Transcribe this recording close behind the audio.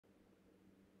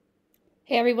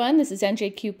Hey everyone, this is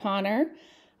NJ Couponer.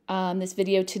 This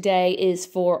video today is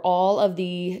for all of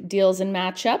the deals and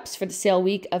matchups for the sale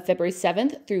week of February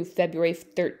 7th through February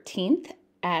 13th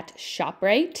at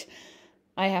ShopRite.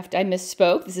 I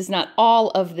misspoke. This is not all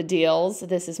of the deals.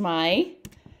 This is my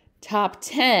top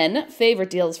 10 favorite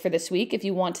deals for this week. If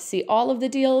you want to see all of the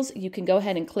deals, you can go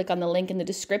ahead and click on the link in the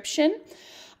description.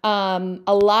 A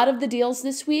lot of the deals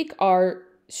this week are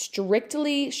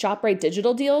strictly ShopRite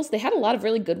digital deals. They had a lot of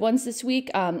really good ones this week.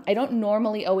 I don't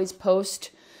normally always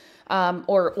post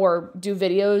or do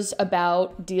videos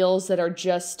about deals that are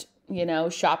just,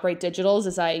 ShopRite digitals,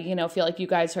 as I, feel like you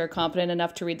guys are competent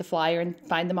enough to read the flyer and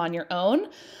find them on your own.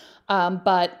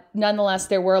 But nonetheless,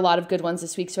 there were a lot of good ones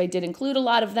this week, so I did include a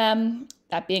lot of them.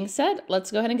 That being said, let's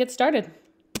go ahead and get started.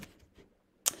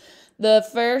 The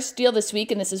first deal this week,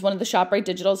 and this is one of the ShopRite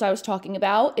digitals I was talking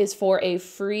about, is for a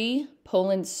free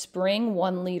Poland Spring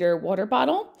 1 liter water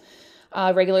bottle.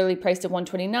 Regularly priced at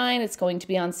 $129. It's going to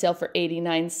be on sale for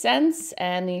 89 cents,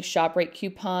 and the ShopRite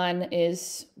coupon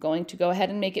is going to go ahead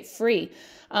and make it free.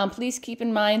 Please keep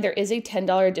in mind there is a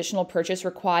 $10 additional purchase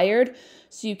required,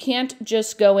 so you can't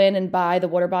just go in and buy the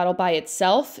water bottle by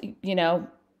itself. You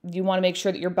want to make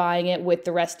sure that you're buying it with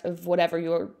the rest of whatever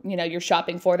you're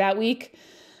shopping for that week.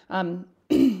 So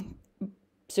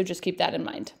just keep that in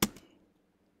mind.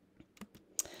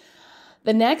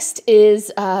 The next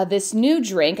is this new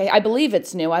drink. I believe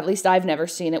it's new, at least I've never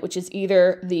seen it, which is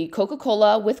either the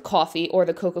Coca-Cola with coffee or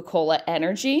the Coca-Cola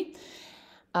Energy.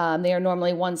 They are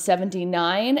normally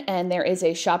 $179, and there is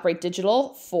a ShopRite digital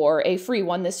for a free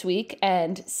one this week.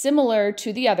 And similar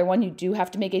to the other one, you do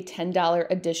have to make a $10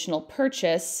 additional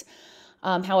purchase.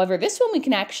 However, this one we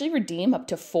can actually redeem up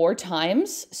to 4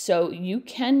 times, so you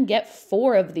can get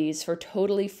 4 of these for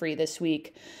totally free this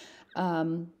week.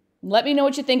 Let me know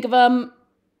what you think of them.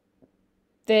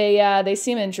 They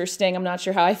seem interesting. I'm not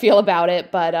sure how I feel about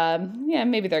it, but yeah,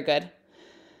 maybe they're good.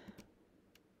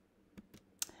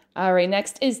 All right,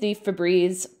 next is the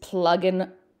Febreze plugin,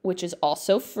 which is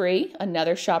also free.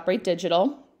 Another ShopRite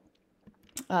digital.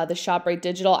 The ShopRite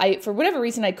digital, for whatever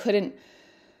reason, I couldn't.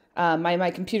 My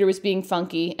computer was being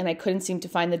funky and I couldn't seem to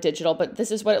find the digital, but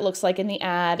this is what it looks like in the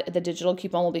ad. The digital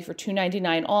coupon will be for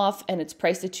 $2.99 off, and it's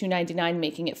priced at $2.99,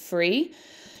 making it free.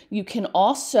 You can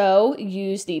also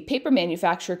use the paper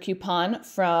manufacturer coupon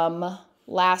from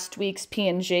last week's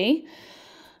P&G,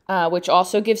 which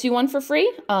also gives you one for free.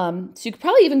 So you could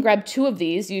probably even grab 2 of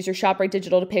these, use your ShopRite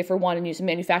digital to pay for one, and use a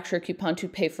manufacturer coupon to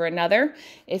pay for another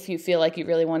if you feel like you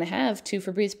really want to have 2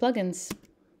 Febreze plugins.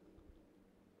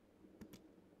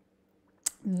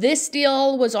 This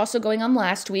deal was also going on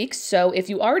last week, so if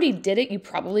you already did it, you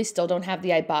probably still don't have the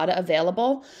Ibotta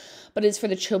available, but it's for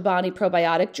the Chobani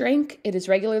probiotic drink. It is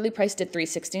regularly priced at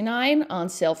 $3.69, on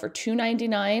sale for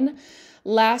 $2.99.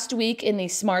 Last week in the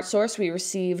Smart Source, we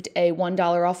received a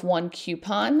 $1 off 1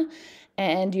 coupon,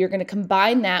 and you're going to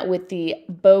combine that with the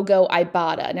BOGO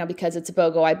Ibotta. Now, because it's a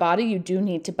BOGO Ibotta, you do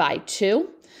need to buy 2.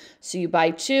 So you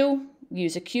buy 2,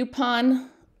 use a coupon,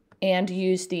 and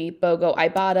use the BOGO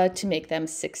Ibotta to make them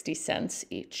 60 cents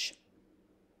each.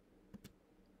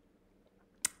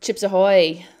 Chips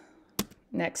Ahoy.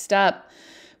 Next up,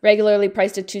 regularly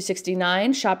priced at $2.69.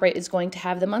 ShopRite is going to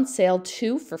have them on sale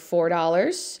 2 for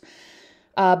 $4.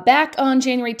 Back on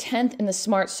January 10th in the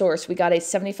Smart Source, we got a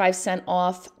 75-cent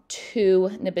off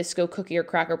 2 Nabisco cookie or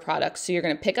cracker products. So you're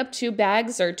going to pick up 2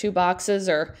 bags or 2 boxes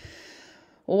or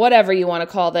whatever you want to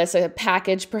call this, a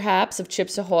package perhaps of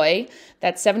Chips Ahoy.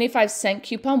 That 75-cent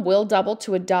coupon will double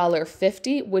to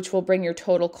 $1.50, which will bring your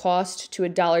total cost to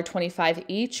 $1.25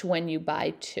 each when you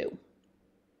buy 2.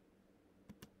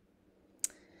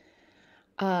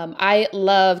 I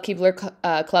love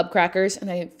Keebler Club crackers, and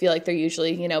I feel like they're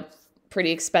usually, pretty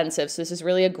expensive. So this is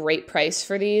really a great price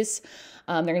for these.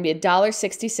 They're going to be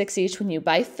 $1.66 each when you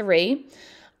buy 3.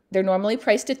 They're normally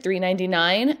priced at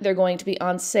 $3.99. They're going to be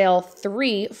on sale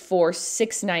 3 for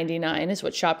 $6.99 is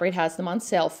what ShopRite has them on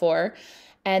sale for.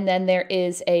 And then there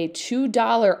is a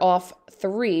 $2 off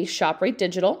 3 ShopRite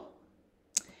digital,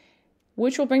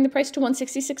 which will bring the price to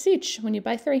 $1.66 each when you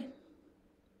buy 3.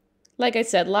 Like I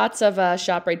said, lots of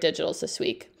ShopRite digitals this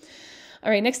week. All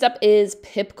right, next up is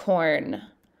Pipcorn.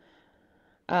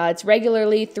 It's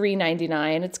regularly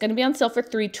 $3.99. It's going to be on sale for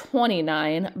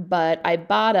 $3.29, but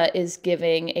Ibotta is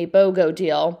giving a BOGO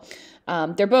deal.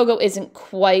 Their BOGO isn't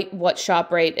quite what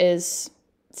ShopRite is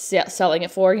selling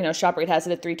it for. ShopRite has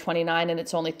it at $3.29 and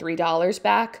it's only $3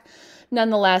 back.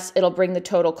 Nonetheless, it'll bring the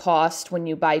total cost when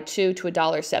you buy 2 to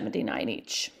 $1.79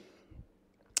 each.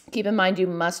 Keep in mind you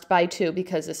must buy 2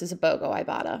 because this is a BOGO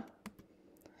Ibotta.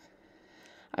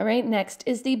 All right, next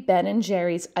is the Ben &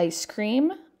 Jerry's ice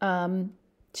cream.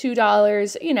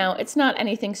 $2. You know, it's not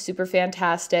anything super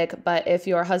fantastic, but if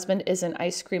your husband is an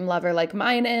ice cream lover like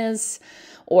mine is,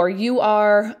 or you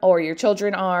are, or your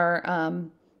children are,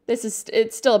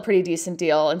 it's still a pretty decent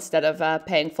deal instead of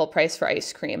paying full price for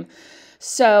ice cream.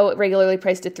 So regularly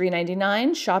priced at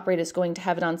 $3.99. ShopRite is going to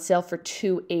have it on sale for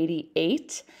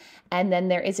 $2.88. And then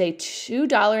there is a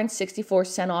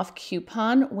 $2.64 off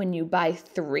coupon when you buy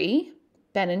 3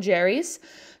 Ben & Jerry's.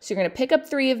 So you're going to pick up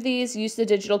 3 of these, use the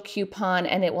digital coupon,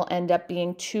 and it will end up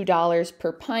being $2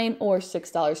 per pint or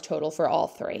 $6 total for all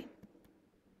 3.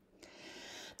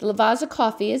 The Lavazza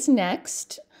coffee is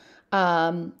next.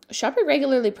 ShopRite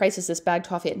regularly prices this bagged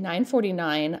coffee at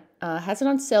 $9.49. Has it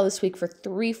on sale this week for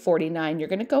 $3.49. You're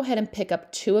going to go ahead and pick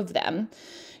up 2 of them.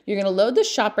 You're going to load the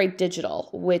ShopRite Digital,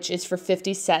 which is for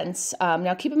 50 cents.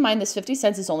 Now, keep in mind this 50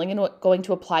 cents is only going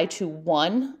to apply to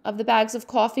 1 of the bags of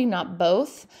coffee, not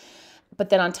both. But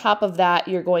then on top of that,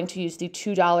 you're going to use the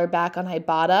 $2 back on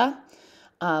Ibotta.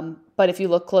 But if you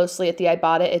look closely at the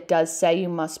Ibotta, it does say you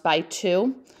must buy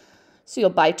 2. So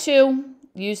you'll buy 2,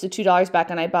 use the $2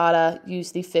 back on Ibotta,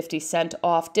 use the 50-cent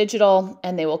off digital,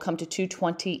 and they will come to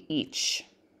 $2.20 each.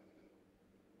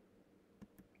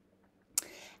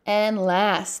 And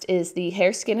last is the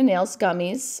Hair, Skin, and Nails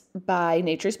Gummies by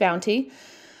Nature's Bounty.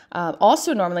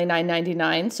 Also normally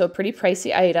 $9.99, so a pretty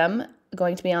pricey item.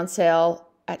 Going to be on sale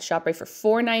at ShopRite for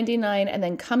 $4.99. And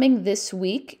then coming this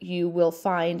week, you will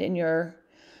find in your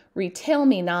Retail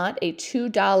Me Not a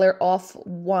 $2 off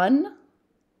 1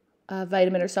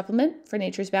 vitamin or supplement for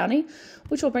Nature's Bounty,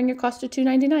 which will bring your cost to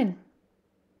 $2.99.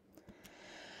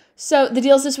 So the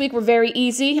deals this week were very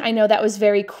easy. I know that was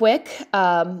very quick.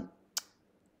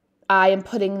 I am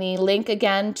putting the link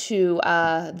again to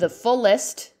the full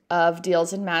list of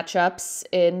deals and matchups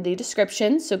in the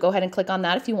description. So go ahead and click on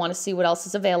that if you want to see what else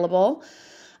is available.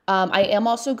 I am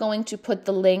also going to put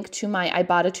the link to my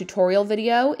Ibotta tutorial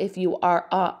video. If you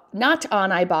are not on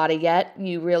Ibotta yet,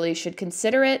 you really should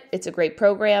consider it. It's a great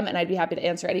program, and I'd be happy to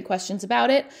answer any questions about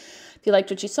it. If you liked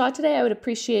what you saw today, I would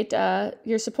appreciate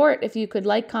your support. If you could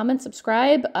like, comment,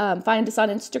 subscribe, find us on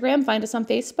Instagram, find us on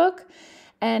Facebook.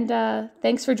 And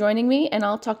thanks for joining me, and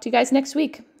I'll talk to you guys next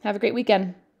week. Have a great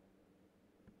weekend.